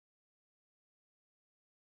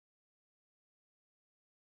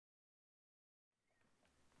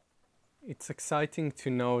It's exciting to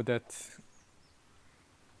know that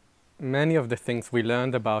many of the things we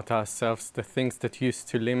learned about ourselves, the things that used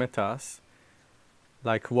to limit us,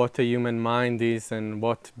 like what a human mind is and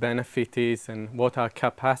what benefit is and what our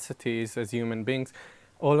capacity is as human beings,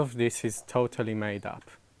 all of this is totally made up.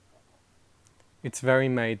 It's very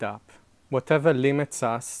made up. Whatever limits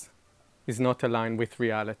us is not aligned with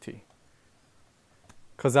reality.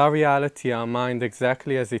 Because our reality, our mind,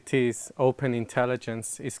 exactly as it is, open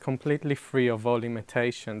intelligence, is completely free of all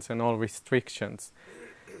limitations and all restrictions.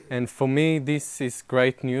 And for me, this is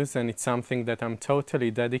great news, and it's something that I'm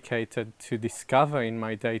totally dedicated to discover in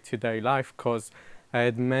my day-to-day life, because I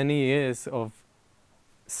had many years of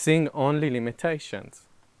seeing only limitations,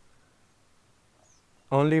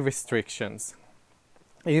 only restrictions.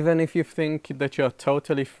 Even if you think that you're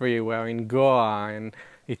totally free, we're in Goa and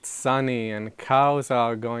it's sunny and cows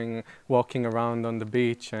are walking around on the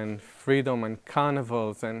beach and freedom and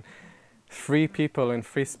carnivals and free people and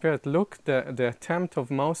free spirit. Look, the attempt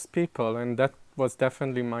of most people, and that was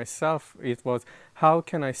definitely myself, it was, how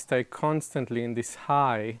can I stay constantly in this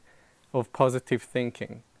high of positive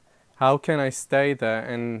thinking? How can I stay there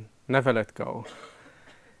and never let go?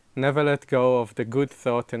 Never let go of the good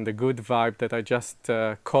thought and the good vibe that I just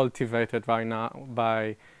cultivated right now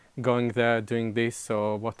by going there, doing this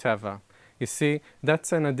or whatever. You see,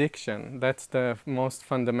 that's an addiction. That's the most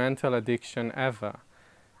fundamental addiction ever.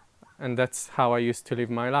 And that's how I used to live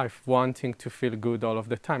my life, wanting to feel good all of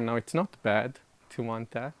the time. Now, it's not bad to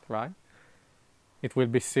want that, right? It will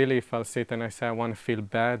be silly if I'll sit and I say I want to feel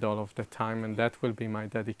bad all of the time, and that will be my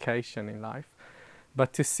dedication in life.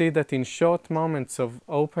 But to see that in short moments of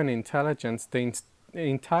open intelligence, the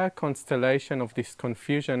entire constellation of this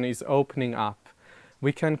confusion is opening up.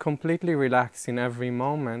 We can completely relax in every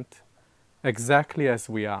moment exactly as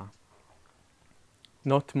we are.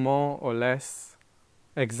 Not more or less,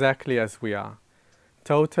 exactly as we are.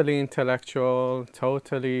 Totally intellectual,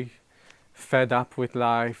 totally fed up with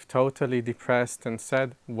life, totally depressed and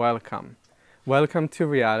sad, welcome. Welcome to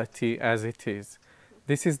reality as it is.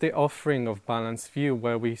 This is the offering of balanced view,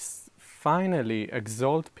 where we finally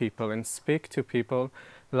exalt people and speak to people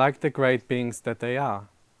like the great beings that they are.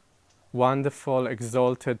 Wonderful,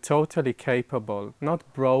 exalted, totally capable, not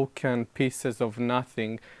broken pieces of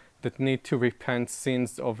nothing that need to repent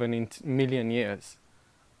sins of a million years,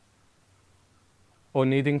 or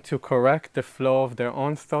needing to correct the flow of their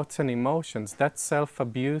own thoughts and emotions. That's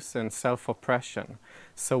self-abuse and self-oppression.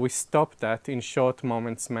 So we stop that in short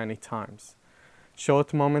moments many times.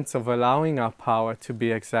 Short moments of allowing our power to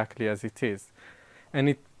be exactly as it is. And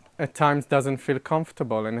it at times doesn't feel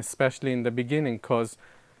comfortable, and especially in the beginning, because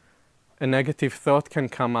a negative thought can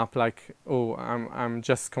come up like, oh, I'm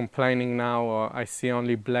just complaining now, or I see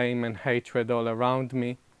only blame and hatred all around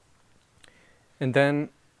me. And then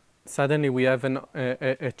suddenly we have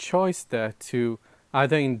a choice there to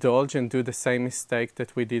either indulge and do the same mistake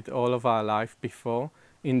that we did all of our life before,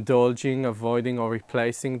 indulging, avoiding, or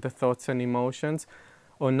replacing the thoughts and emotions,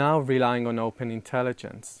 or now relying on open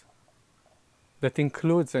intelligence that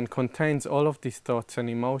includes and contains all of these thoughts and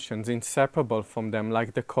emotions, inseparable from them,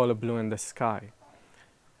 like the color blue in the sky.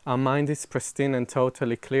 Our mind is pristine and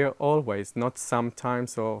totally clear always, not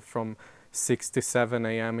sometimes or from 6 to 7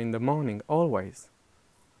 a.m. in the morning, always.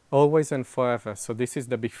 Always and forever. So this is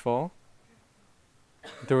the before,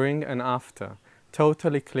 during and after.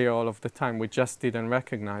 Totally clear all of the time. We just didn't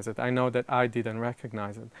recognize it. I know that I didn't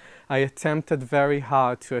recognize it. I attempted very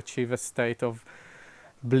hard to achieve a state of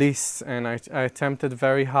bliss, and I attempted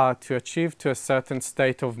very hard to achieve to a certain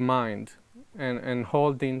state of mind and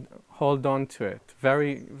hold on to it.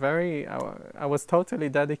 I was totally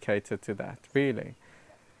dedicated to that, really.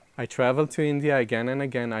 I traveled to India again and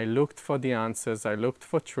again. I looked for the answers, I looked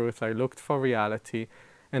for truth, I looked for reality,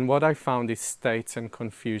 and what I found is states and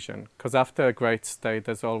confusion, because after a great state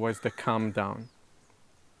there's always the calm down.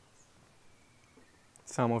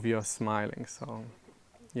 Some of you are smiling, so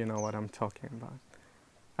you know what I'm talking about.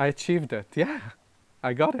 I achieved it, yeah,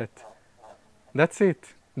 I got it. That's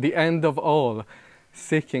it, the end of all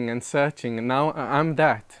seeking and searching. Now I'm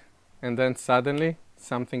that. And then suddenly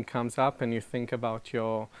something comes up and you think about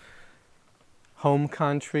your home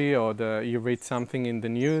country, or you read something in the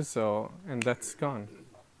news, and that's gone.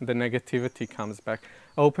 The negativity comes back.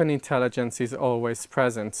 Open intelligence is always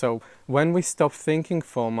present. So when we stop thinking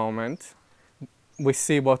for a moment, we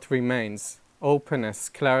see what remains. Openness,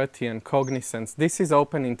 clarity, and cognizance. This is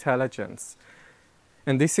open intelligence.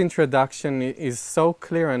 And this introduction is so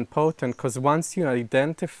clear and potent, because once you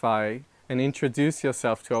identify and introduce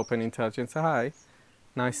yourself to open intelligence, hi,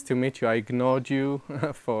 nice to meet you. I ignored you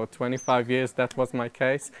for 25 years, that was my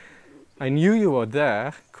case. I knew you were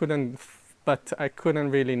there, couldn't but I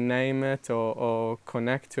couldn't really name it or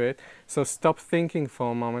connect to it. So stop thinking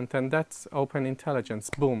for a moment, and that's open intelligence.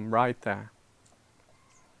 Boom, right there.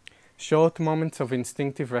 Short moments of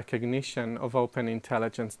instinctive recognition of open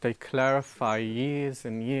intelligence, they clarify years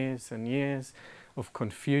and years and years of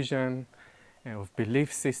confusion, of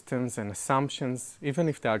belief systems and assumptions. Even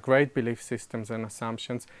if they are great belief systems and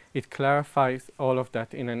assumptions, it clarifies all of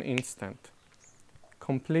that in an instant.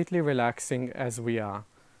 Completely relaxing as we are.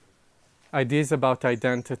 Ideas about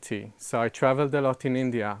identity. So I traveled a lot in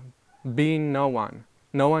India. Being no one.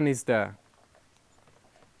 No one is there.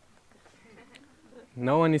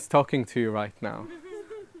 No one is talking to you right now.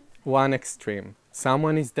 One extreme.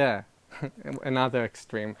 Someone is there. Another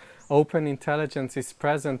extreme. Open intelligence is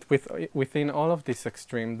present within all of this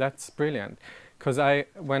extreme. That's brilliant. Because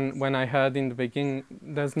when I heard in the beginning,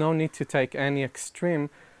 there's no need to take any extreme.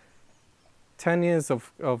 10 years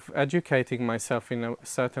of educating myself in a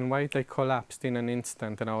certain way, they collapsed in an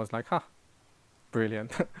instant. And I was like,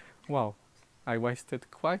 brilliant. Wow, I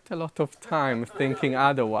wasted quite a lot of time thinking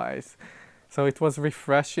otherwise. So it was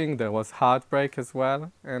refreshing. There was heartbreak as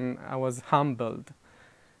well. And I was humbled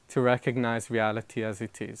to recognize reality as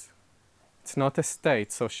it is. It's not a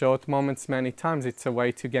state, so short moments many times, it's a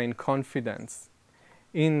way to gain confidence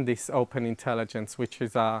in this open intelligence, which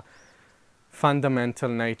is our fundamental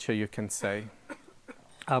nature, you can say.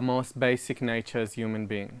 Our most basic nature as human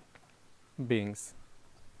beings.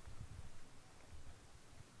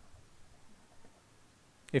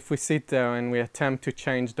 If we sit there and we attempt to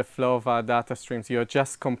change the flow of our data streams, you're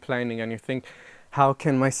just complaining and you think, how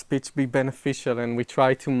can my speech be beneficial? And we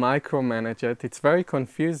try to micromanage it. It's very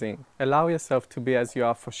confusing. Allow yourself to be as you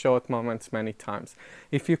are for short moments many times.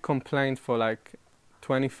 If you complained for like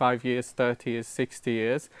 25 years, 30 years, 60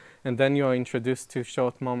 years, and then you're introduced to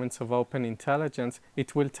short moments of open intelligence,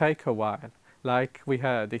 it will take a while. Like we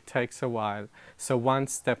heard, it takes a while. So one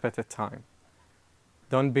step at a time.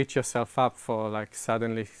 Don't beat yourself up for like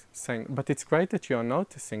suddenly saying, but it's great that you're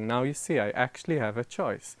noticing. Now you see, I actually have a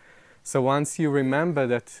choice. So once you remember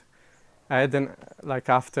that, I had like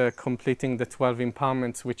after completing the 12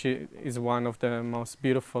 empowerments, which is one of the most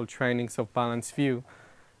beautiful trainings of balanced view,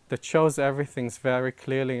 that shows everything very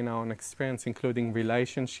clearly in our own experience, including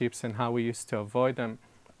relationships and how we used to avoid them.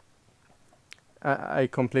 I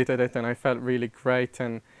completed it and I felt really great,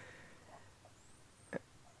 and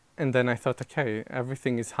then I thought, okay,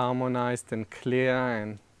 everything is harmonized and clear,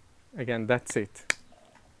 and again, that's it.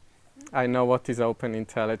 I know what is open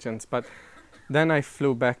intelligence. But then I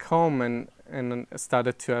flew back home and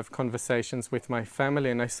started to have conversations with my family,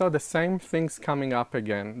 and I saw the same things coming up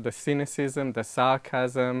again. The cynicism, the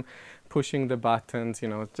sarcasm, pushing the buttons,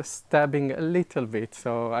 just stabbing a little bit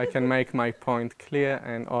so I can make my point clear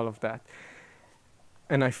and all of that.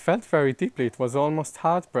 And I felt very deeply, it was almost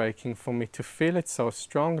heartbreaking for me to feel it so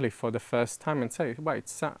strongly for the first time and say,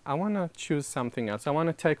 wait, I want to choose something else. I want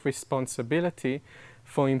to take responsibility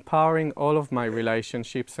for empowering all of my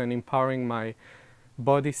relationships and empowering my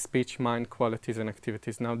body, speech, mind, qualities and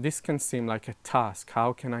activities. Now this can seem like a task.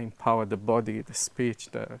 How can I empower the body, the speech,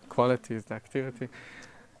 the qualities, the activity?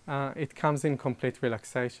 It comes in complete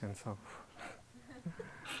relaxation. So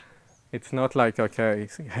it's not like, okay,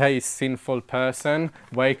 hey, sinful person,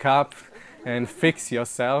 wake up and fix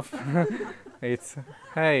yourself. It's,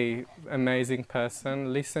 hey, amazing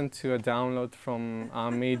person, listen to a download from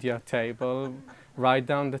our media table, write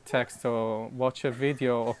down the text or watch a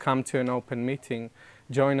video or come to an open meeting,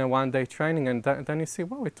 join a one-day training, and then you see,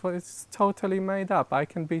 wow, it's totally made up. I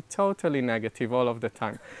can be totally negative all of the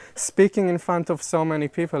time. Speaking in front of so many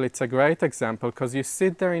people, it's a great example, because you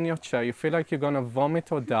sit there in your chair, you feel like you're going to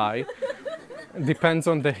vomit or die. Depends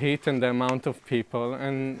on the heat and the amount of people,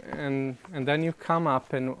 and then you come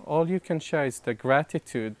up and all you can share is the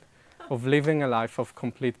gratitude of living a life of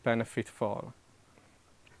complete benefit for all.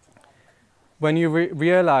 When you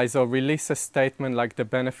realize or release a statement like the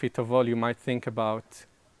benefit of all, you might think about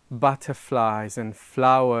butterflies and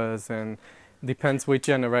flowers, and depends which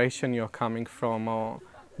generation you're coming from, or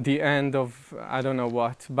the end of I don't know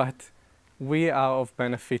what, but we are of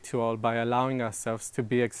benefit to all by allowing ourselves to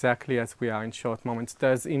be exactly as we are in short moments.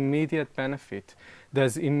 There's immediate benefit.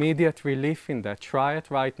 There's immediate relief in that. Try it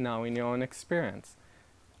right now in your own experience.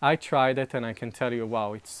 I tried it and I can tell you,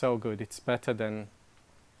 wow, it's so good. It's better than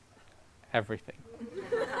everything.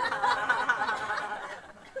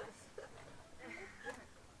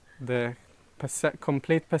 The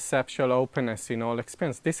complete perceptual openness in all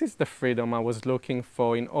experience. This is the freedom I was looking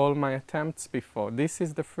for in all my attempts before. This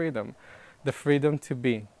is the freedom to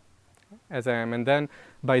be as I am. And then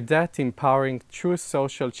by that, empowering true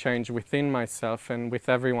social change within myself and with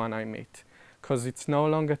everyone I meet. because it's no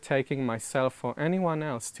longer taking myself or anyone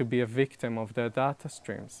else to be a victim of their data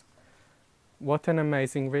streams. What an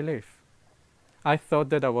amazing relief. I thought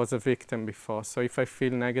that I was a victim before, so if I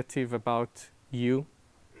feel negative about you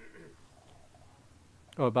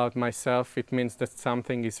or about myself, it means that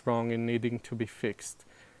something is wrong and needing to be fixed.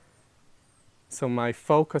 So my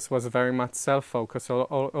focus was very much self-focused,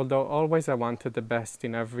 although always I wanted the best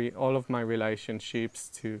in all of my relationships,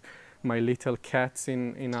 to my little cats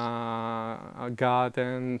in a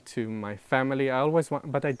garden, to my family. I always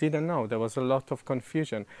but I didn't know. There was a lot of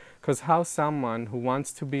confusion, because how someone who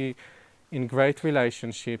wants to be in great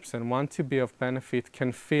relationships and want to be of benefit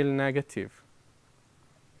can feel negative?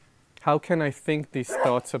 How can I think these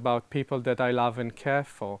thoughts about people that I love and care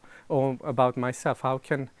for, or about myself? How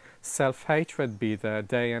can self-hatred be there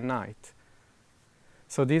day and night?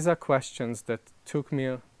 So these are questions that took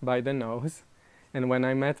me by the nose. And when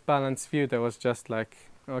I met Balanced View, there was just like,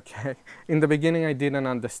 okay. In the beginning, I didn't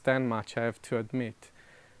understand much, I have to admit.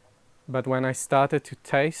 But when I started to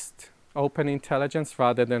taste open intelligence,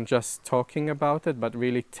 rather than just talking about it, but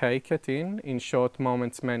really take it in short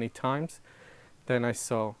moments many times, then I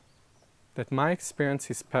saw that my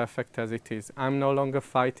experience is perfect as it is. I'm no longer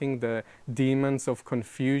fighting the demons of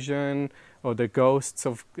confusion or the ghosts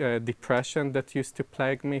of depression that used to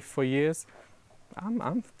plague me for years.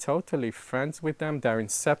 I'm totally friends with them. They're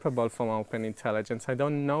inseparable from open intelligence. I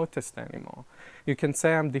don't notice them anymore. You can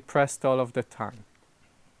say I'm depressed all of the time.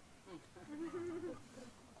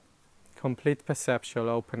 Complete perceptual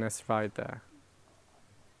openness right there.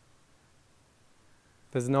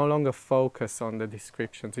 There's no longer focus on the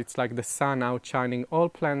descriptions. It's like the sun outshining all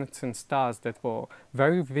planets and stars that were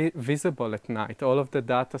very visible at night. All of the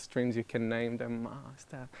data streams, you can name them, Mars,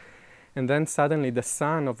 that. And then suddenly the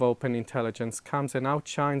sun of open intelligence comes and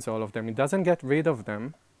outshines all of them. It doesn't get rid of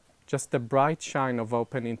them. Just the bright shine of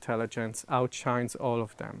open intelligence outshines all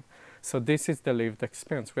of them. So this is the lived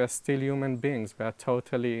experience. We are still human beings. We are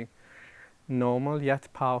totally normal yet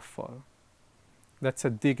powerful. That's a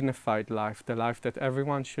dignified life, the life that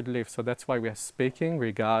everyone should live. So that's why we are speaking,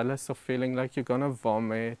 regardless of feeling like you're gonna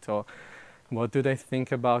vomit or what do they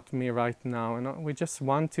think about me right now. And we just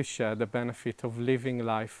want to share the benefit of living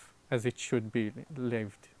life as it should be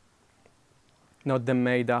lived. Not the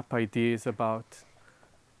made up ideas about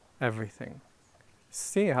everything.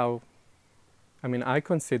 See how, I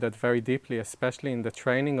considered very deeply, especially in the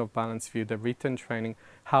training of Balanced View, the written training,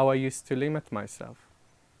 how I used to limit myself.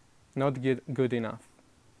 Not good enough.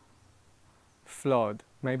 Flawed.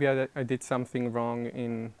 Maybe I did something wrong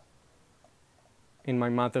in my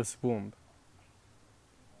mother's womb.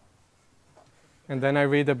 And then I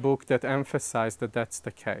read a book that emphasized that that's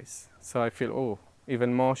the case. So I feel,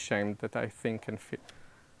 even more shamed that I think and feel.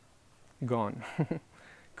 Gone.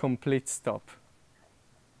 Complete stop.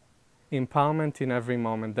 Empowerment in every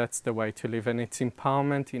moment, that's the way to live. And it's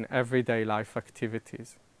empowerment in everyday life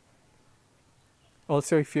activities.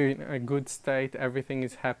 Also, if you're in a good state, everything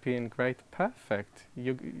is happy and great, perfect.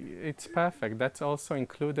 It's perfect. That's also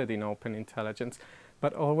included in open intelligence.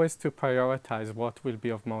 But always to prioritize what will be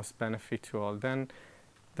of most benefit to all. Then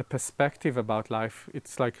the perspective about life,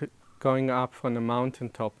 it's like going up on a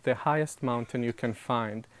mountaintop, the highest mountain you can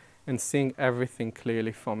find, and seeing everything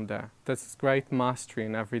clearly from there. That's great mastery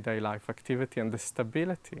in everyday life activity. And the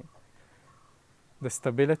stability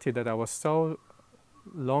that I was so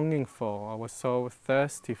longing for, I was so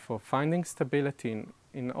thirsty for, finding stability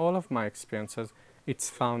in all of my experiences, it's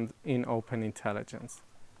found in open intelligence.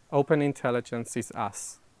 Open intelligence is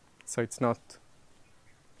us. So it's not,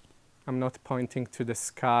 I'm not pointing to the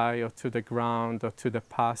sky or to the ground or to the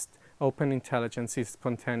past. Open intelligence is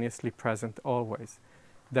spontaneously present always.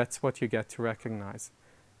 That's what you get to recognize.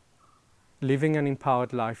 Living an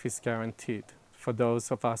empowered life is guaranteed. For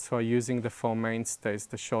those of us who are using the Four Mainstays,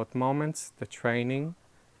 the short moments, the training.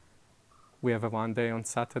 We have a 1 day on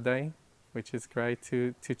Saturday, which is great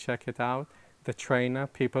to check it out. The trainer,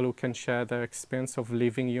 people who can share their experience of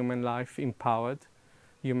living human life, empowered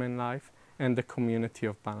human life, and the community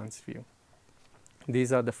of Balanced View.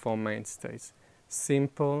 These are the Four Mainstays.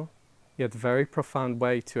 Simple, yet very profound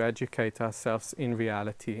way to educate ourselves in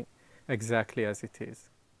reality, exactly as it is.